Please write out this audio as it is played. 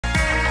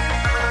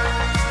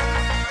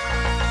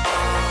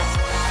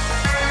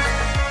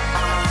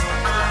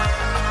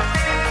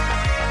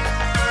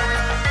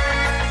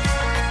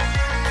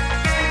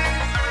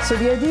So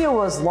the idea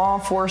was law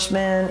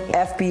enforcement,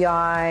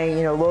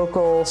 FBI,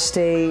 local,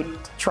 state,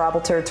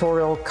 tribal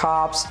territorial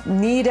cops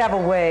need to have a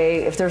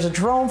way, if there's a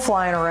drone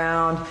flying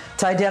around,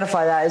 to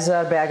identify that. Is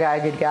that a bad guy,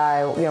 good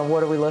guy?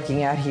 What are we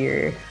looking at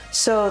here?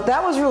 So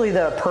that was really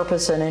the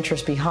purpose and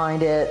interest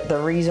behind it, the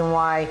reason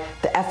why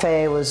the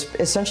FAA was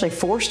essentially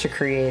forced to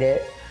create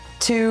it.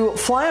 To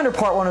fly under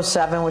Part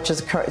 107, which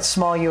is a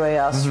small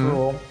UAS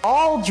rule,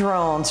 all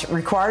drones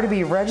required to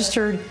be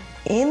registered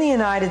in the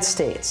United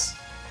States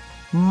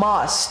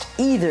must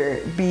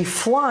either be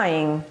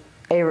flying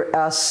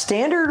a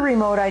standard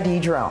remote ID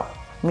drone,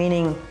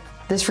 meaning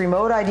this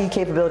remote ID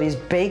capability is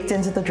baked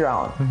into the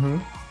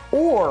drone,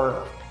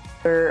 or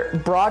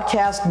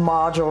broadcast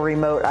module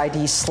remote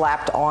ID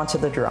slapped onto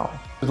the drone.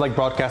 It's like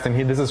broadcasting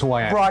here, this is who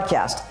I am.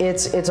 Broadcast.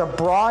 It's a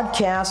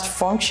broadcast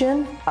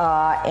function,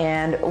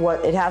 and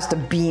what it has to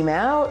beam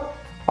out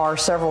are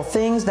several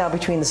things. Now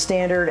between the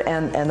standard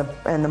and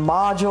the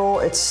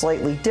module, it's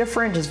slightly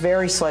different, just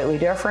very slightly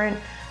different.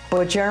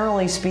 But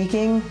generally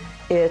speaking,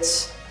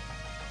 it's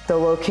the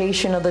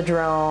location of the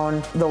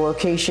drone, the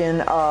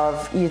location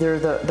of either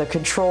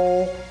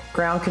the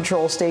ground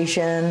control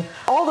station,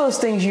 all those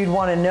things you'd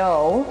want to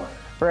know,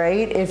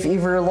 right, if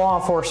you're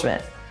law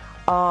enforcement.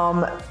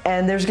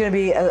 And there's going to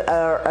be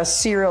a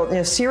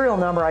serial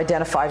number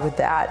identified with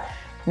that.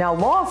 Now,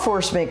 law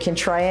enforcement can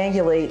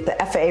triangulate the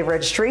FAA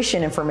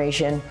registration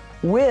information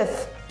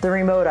with the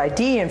remote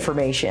ID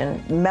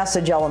information,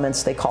 message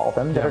elements they call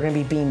them, that are going to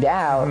be beamed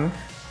out.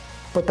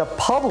 But the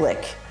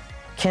public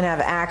can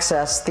have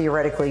access,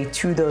 theoretically,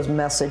 to those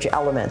message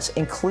elements,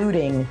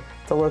 including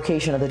the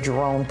location of the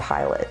drone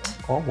pilot.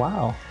 Oh,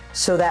 wow.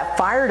 So that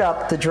fired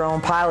up the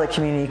drone pilot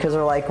community, because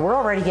they're like, we're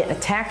already getting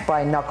attacked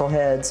by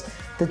knuckleheads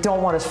that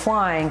don't want us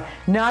flying.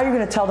 Now you're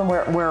going to tell them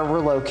where we're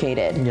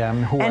located. Yeah,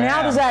 and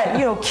how does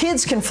that,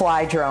 kids can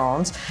fly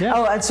drones. Yeah.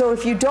 Oh, and so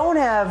if you don't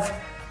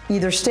have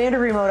either standard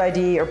remote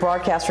ID or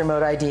broadcast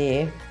remote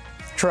ID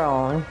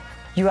drone,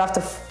 you have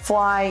to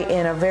fly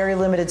in a very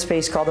limited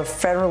space called the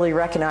Federally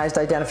Recognized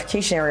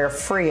Identification Area, or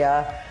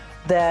FRIA,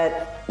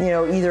 that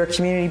either a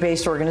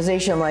community-based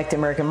organization like the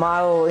American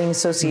Modeling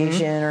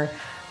Association or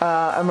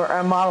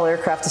a Model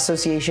Aircraft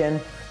Association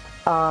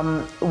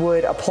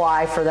would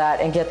apply for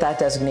that and get that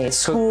designated.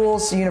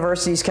 Schools,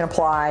 universities can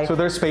apply. So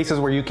there's spaces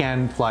where you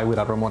can fly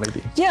without remote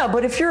ID. Yeah,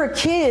 but if you're a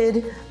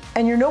kid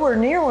and you're nowhere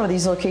near one of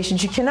these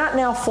locations, you cannot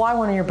now fly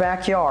one in your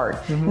backyard.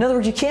 In other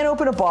words, you can't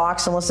open a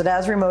box unless it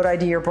has remote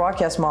ID or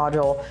broadcast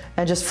module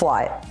and just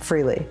fly it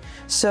freely.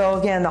 So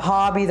again, the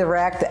hobby, the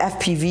rec, the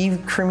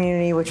FPV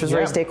community, which was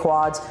race day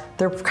quads,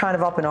 they're kind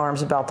of up in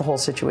arms about the whole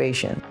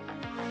situation.